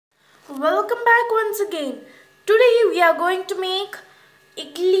Welcome back once again. Today we are going to make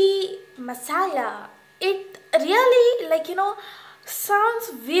idly masala. It really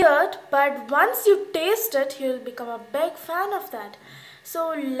sounds weird, but once you taste it you'll become a big fan of that.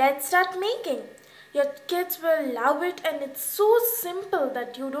 So let's start making. Your kids will love it and it's so simple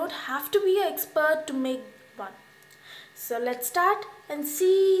that you don't have to be an expert to make one. So let's start and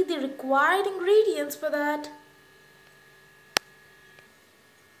see the required ingredients for that.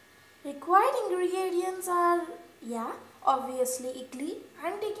 Required ingredients are, obviously idli.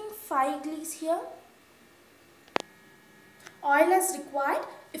 I'm taking 5 idlis here. Oil is required.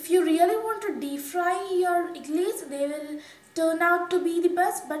 If you really want to deep fry your idlis, they will turn out to be the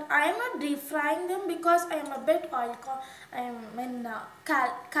best. But I am not deep frying them because I am a bit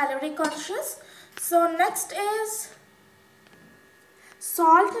calorie conscious. So next is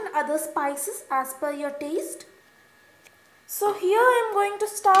salt and other spices as per your taste. So here I am going to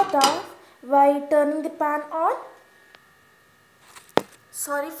start off by turning the pan on.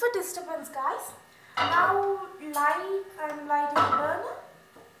 Sorry for disturbance, guys. Now I'm lighting the burner.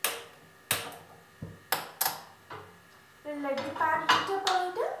 We'll let the pan heat up a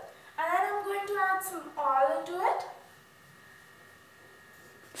little and then I'm going to add some oil into it.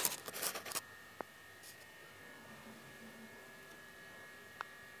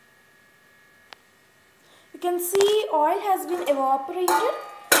 You can see oil has been evaporated.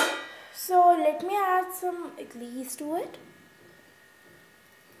 So let me add some idlis to it.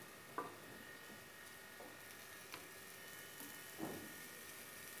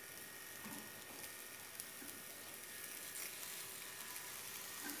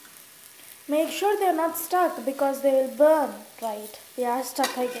 Make sure they are not stuck because they will burn, right? They are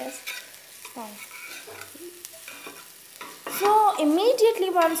stuck, I guess. Fine. So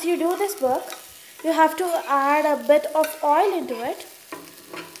immediately once you do this work, you have to add a bit of oil into it.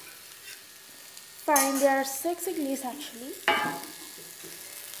 Fine, there are 6 idlis actually.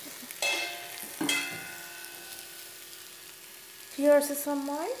 Here's some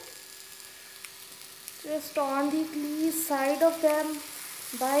oil. Just on the idlis, side of them,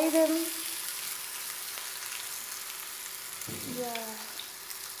 by them. Yeah.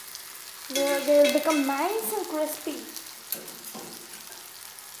 They will become nice and crispy.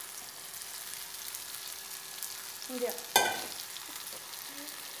 Yeah.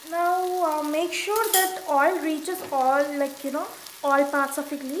 Now make sure that oil reaches all parts of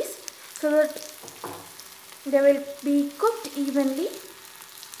idlis so that they will be cooked evenly.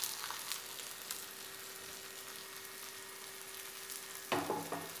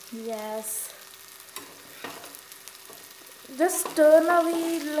 Yes. Just turn over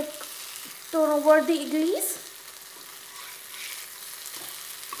the idlis.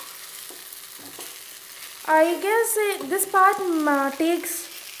 I guess this part takes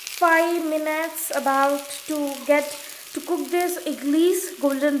 5 minutes about to cook these idlis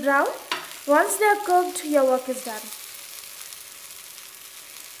golden brown. Once they are cooked, your work is done.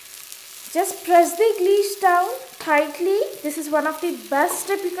 Just press the idlis down tightly. This is one of the best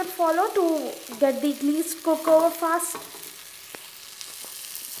tips you can follow to get the idlis cook over fast.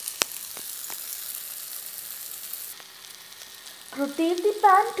 Rotate the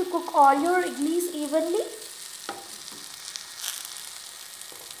pan to cook all your idlis evenly.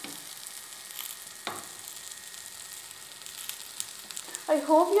 I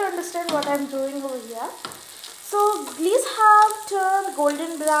hope you understand what I am doing over here. So idlis have turned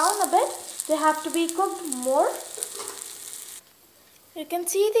golden brown a bit. They have to be cooked more. You can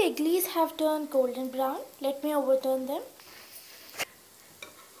see the idlis have turned golden brown. Let me overturn them.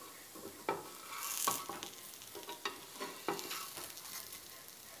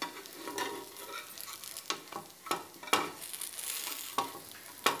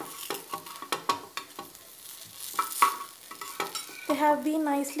 They have been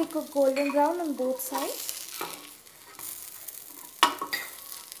nicely cooked golden brown on both sides.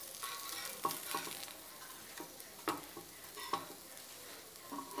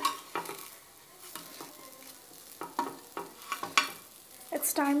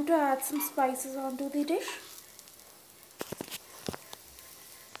 It's time to add some spices onto the dish.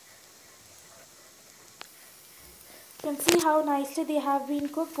 You can see how nicely they have been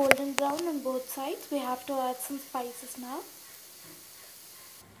cooked golden brown on both sides. We have to add some spices now.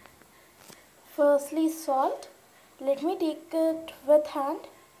 Firstly, salt. Let me take it with hand.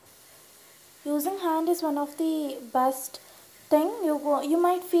 Using hand is one of the best thing. You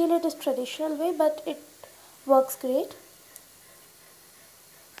might feel it is traditional way, but it works great.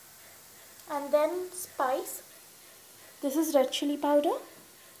 And then spice. This is red chili powder.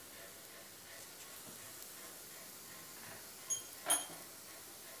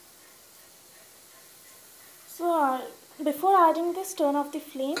 before adding this, turn off the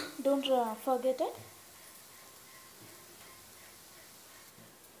flame. Don't forget it.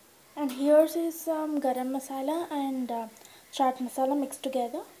 And here's is some garam masala and chaat masala mixed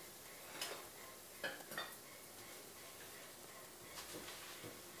together.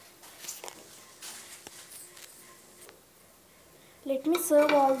 Let me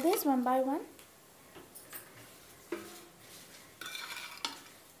serve all this one by one.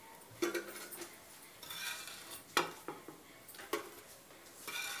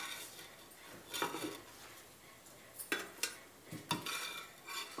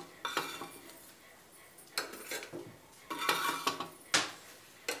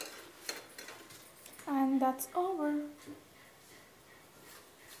 And that's over.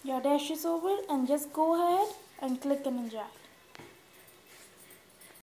 Your dish is over, and just go ahead and click and enjoy.